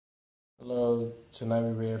Hello, tonight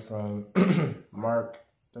we read from Mark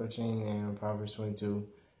 13 and Proverbs 22.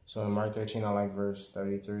 So in Mark 13, I like verse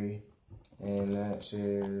 33, and that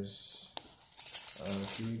says,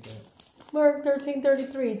 can you read that? Mark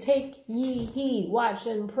 13:33. Take ye heed, watch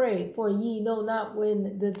and pray, for ye know not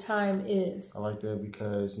when the time is. I like that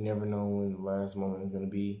because you never know when the last moment is going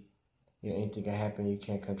to be. Anything can happen, you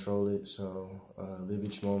can't control it. So live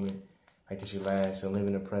each moment like it's your last, and live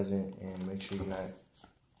in the present, and make sure you're not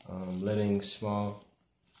letting small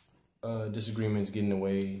disagreements get in the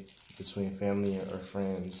way between family or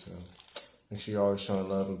friends. So make sure you're always showing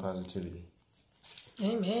love and positivity.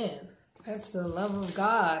 Amen. That's the love of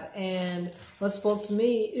God. And what spoke to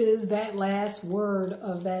me is that last word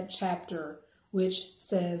of that chapter, which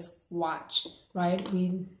says watch, right?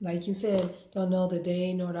 We, like you said, don't know the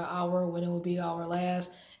day nor the hour when it will be our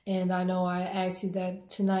last. And I know I asked you that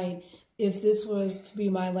tonight. If this was to be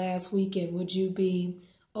my last weekend, would you be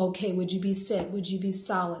okay? Would you be set? Would you be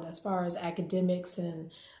solid as far as academics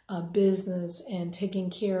and business and taking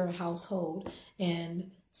care of household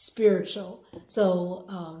and spiritual?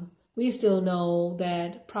 So we still know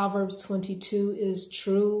that Proverbs 22 is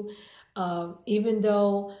true. Even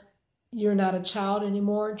though you're not a child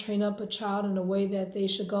anymore, train up a child in the way that they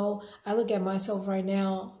should go. I look at myself right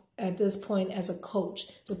now at this point as a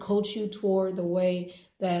coach, to coach you toward the way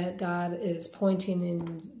that God is pointing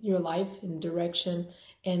in your life and direction.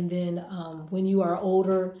 And then when you are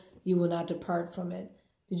older, you will not depart from it.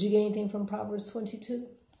 Did you get anything from Proverbs 22?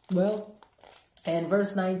 Well, and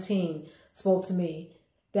verse 19 spoke to me,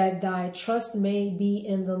 that thy trust may be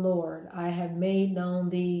in the Lord. I have made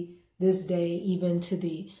known thee this day, even to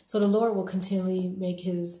thee. So the Lord will continually make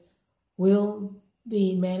his will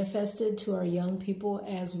be manifested to our young people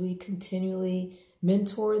as we continually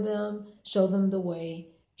mentor them, show them the way,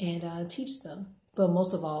 and teach them. But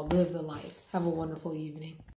most of all, live the life. Have a wonderful evening.